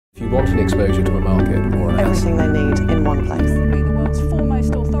If you want an exposure to a market or an Everything they need in one place. Being the world's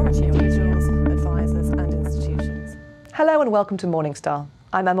foremost authority on individuals, advisors and institutions. Hello and welcome to Morningstar.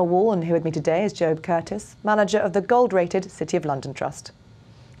 I'm Emma Wall, and here with me today is Job Curtis, manager of the gold-rated City of London Trust.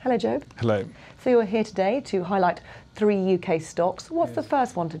 Hello, Job. Hello. So you're here today to highlight 3 UK stocks. What's the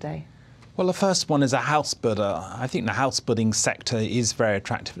first one today? Well, the first one is a house builder. I think the house building sector is very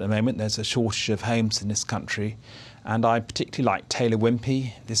attractive at the moment. There's a shortage of homes in this country. And I particularly like Taylor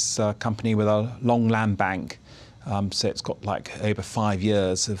Wimpey, this company with a long land bank. So it's got like over 5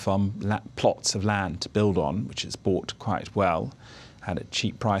 years of plots of land to build on, which it's bought quite well and at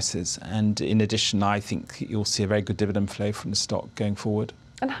cheap prices. And in addition, I think you'll see a very good dividend flow from the stock going forward.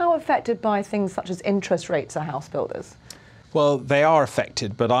 And how affected by things such as interest rates are house builders? Well, they are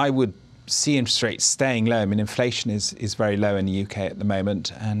affected, but I would see interest rates staying low. I mean, inflation is very low in the UK at the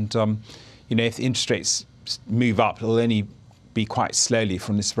moment. And, if interest rates move up, it'll only be quite slowly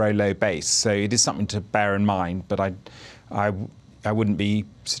from this very low base. So it is something to bear in mind, but I wouldn't be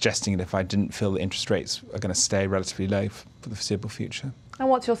suggesting it if I didn't feel that interest rates are going to stay relatively low for the foreseeable future. And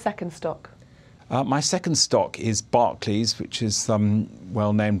what's your second stock? My second stock is Barclays, which is a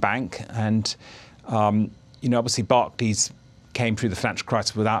well-known bank. And, obviously Barclays came through the financial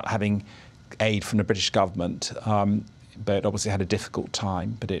crisis without having aid from the British government. But obviously had a difficult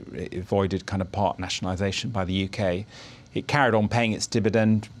time, but it avoided kind of part nationalisation by the UK. It carried on paying its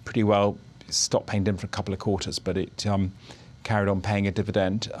dividend pretty well. It stopped paying dividend for a couple of quarters, but it carried on paying a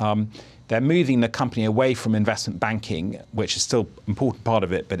dividend. They're moving the company away from investment banking, which is still an important part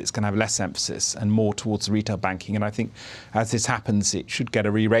of it, but it's going to have less emphasis and more towards retail banking. And I think as this happens, it should get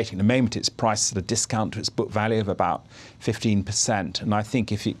a re-rating. At the moment, it's priced at a discount to its book value of about 15%. And I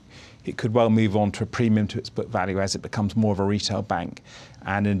think if it could well move on to a premium to its book value as it becomes more of a retail bank.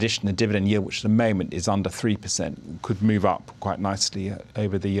 And in addition, the dividend yield, which at the moment is under 3%, could move up quite nicely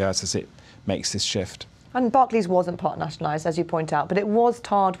over the years as it makes this shift. And Barclays wasn't part nationalised, as you point out, but it was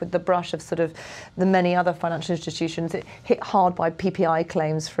tarred with the brush of sort of the many other financial institutions. It hit hard by PPI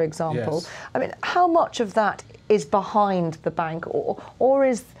claims, for example. Yes. I mean, how much of that is behind the bank, or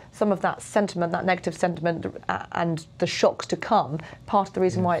is some of that sentiment, that negative sentiment and the shocks to come, part of the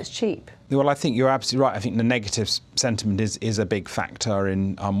reason why it's cheap? Well, I think you're absolutely right. I think the negative sentiment is a big factor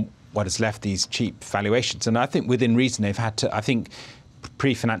in what has left these cheap valuations. And I think within reason they've had to, I think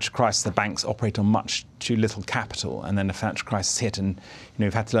pre-financial crisis, the banks operate on much too little capital, and then the financial crisis hit, and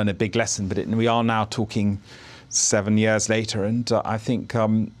we've had to learn a big lesson. But we are now talking 7 years later, and I think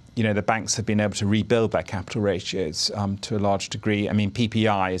the banks have been able to rebuild their capital ratios to a large degree. I mean,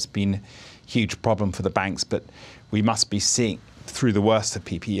 PPI has been a huge problem for the banks, but we must be seeing through the worst of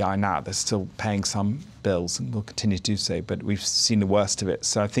PPI now. They're still paying some bills and will continue to do so, but we've seen the worst of it.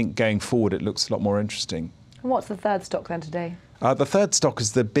 So I think going forward, it looks a lot more interesting. And what's the third stock then today? The third stock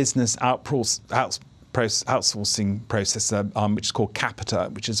is the business outsourcing processor, which is called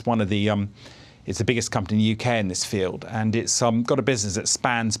Capita, which is one of the it's the biggest company in the UK in this field, and it's got a business that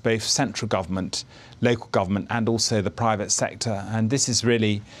spans both central government, local government, and also the private sector. And this is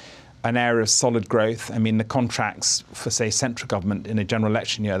really an area of solid growth. I mean, the contracts for, say, central government in a general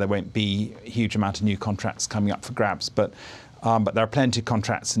election year, there won't be a huge amount of new contracts coming up for grabs, but there are plenty of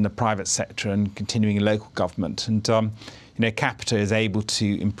contracts in the private sector and continuing in local government. And Capita is able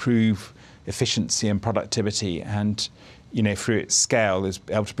to improve efficiency and productivity, and through its scale is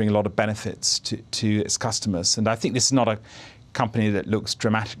able to bring a lot of benefits to its customers. And I think this is not a company that looks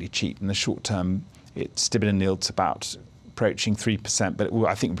dramatically cheap in the short term. Its dividend yield's about approaching 3%, but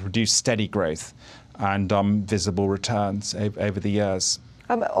I think it will produce steady growth and visible returns over the years.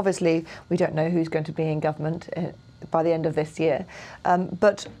 Obviously, we don't know who's going to be in government by the end of this year,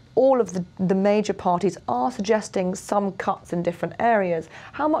 but all of the major parties are suggesting some cuts in different areas.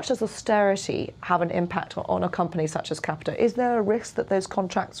 How much does austerity have an impact on a company such as Capita? Is there a risk that those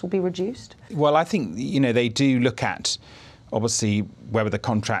contracts will be reduced? Well, I think they do look at obviously whether the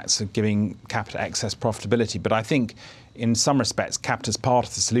contracts are giving Capita excess profitability, but I think in some respects Capita's part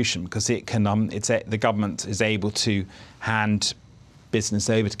of the solution, because it can the government is able to hand business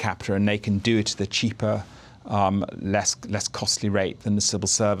over to Capita, and they can do it at a cheaper, less costly rate than the civil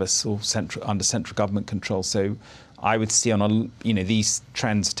service or under central government control. So I would see these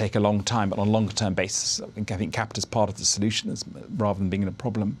trends take a long time, but on a longer term basis, I think Capita's part of the solution rather than being a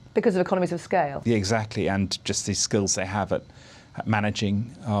problem. Because of economies of scale? Yeah, exactly, and just the skills they have at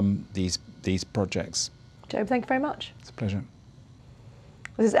managing these projects. Job, thank you very much. It's a pleasure.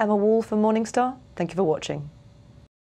 This is Emma Wall from Morningstar. Thank you for watching.